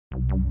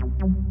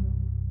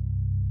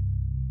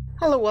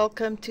Hello,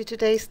 welcome to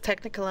today's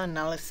technical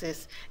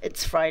analysis.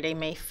 It's Friday,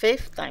 May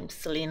 5th. I'm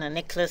Selena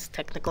Nicholas,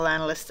 technical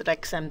analyst at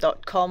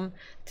xm.com.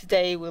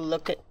 Today we'll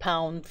look at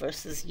pound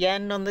versus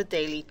yen on the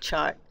daily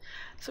chart.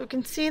 So we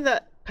can see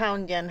that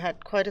pound yen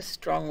had quite a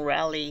strong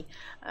rally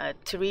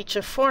to reach a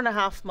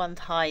 4.5-month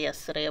high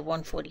yesterday of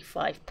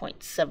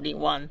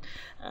 145.71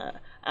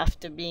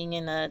 after being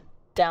in a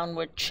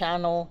downward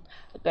channel,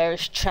 a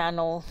bearish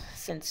channel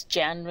since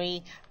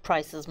January.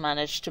 Prices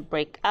managed to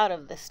break out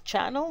of this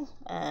channel,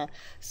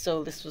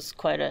 so this was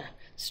quite a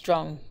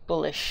strong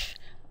bullish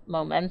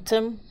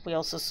momentum. We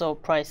also saw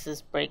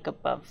prices break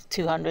above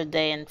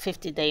 200-day and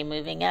 50-day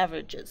moving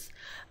averages.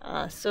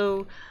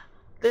 So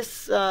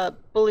this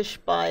bullish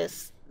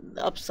bias,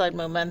 upside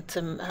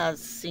momentum,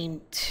 has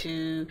seemed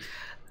to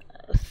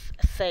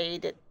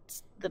fade.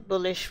 The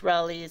bullish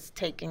rally is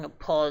taking a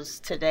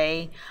pause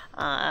today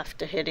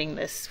after hitting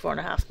this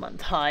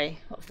 4.5-month high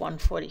of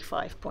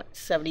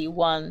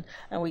 145.71,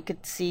 and we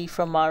could see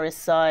from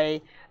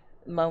RSI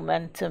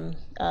momentum,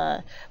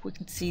 we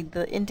can see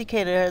the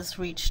indicator has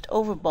reached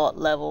overbought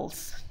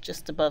levels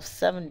just above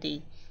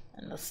 70,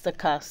 and the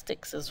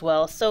stochastics as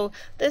well. So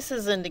this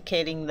is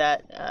indicating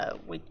that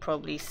we'd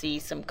probably see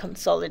some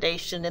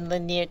consolidation in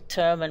the near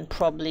term, and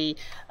probably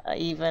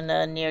even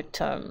a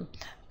near-term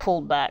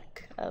pullback,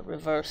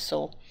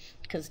 reversal,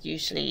 because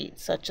usually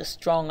such a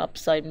strong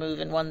upside move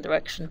in one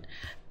direction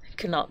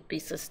cannot be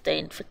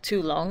sustained for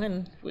too long,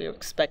 and we're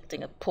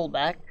expecting a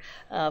pullback.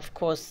 Of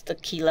course, the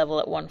key level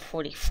at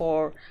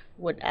 144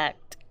 would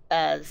act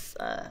as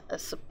a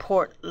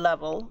support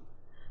level,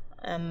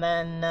 and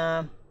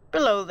then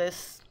below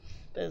this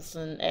there's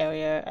an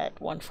area at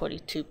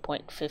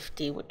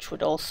 142.50 which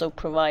would also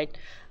provide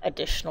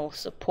additional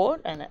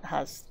support, and it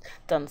has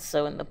done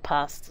so in the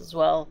past as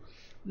well.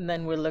 And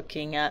then we're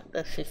looking at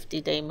the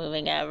 50-day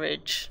moving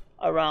average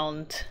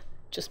around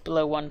just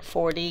below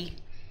 140,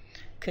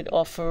 could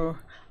offer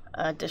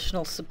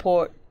additional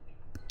support.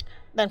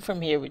 Then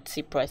from here we'd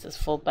see prices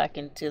fall back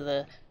into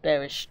the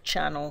bearish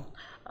channel,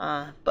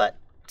 but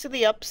to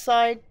the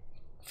upside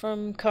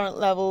from current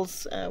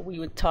levels, we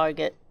would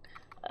target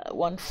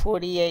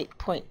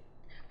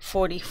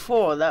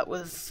 148.44. that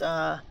was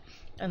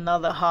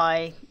another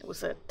high. It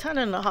was a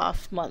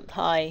 10.5-month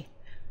high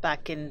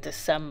back in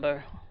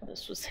December.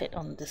 This was hit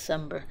on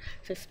December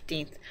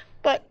 15th.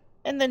 But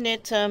in the near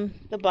term,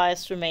 the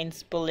bias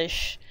remains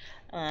bullish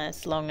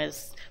as long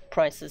as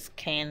prices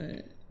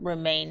can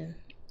remain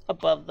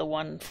above the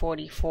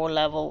 144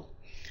 level.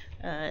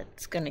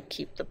 It's going to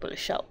keep the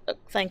bullish outlook.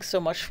 Thanks so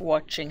much for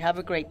watching. Have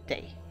a great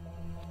day.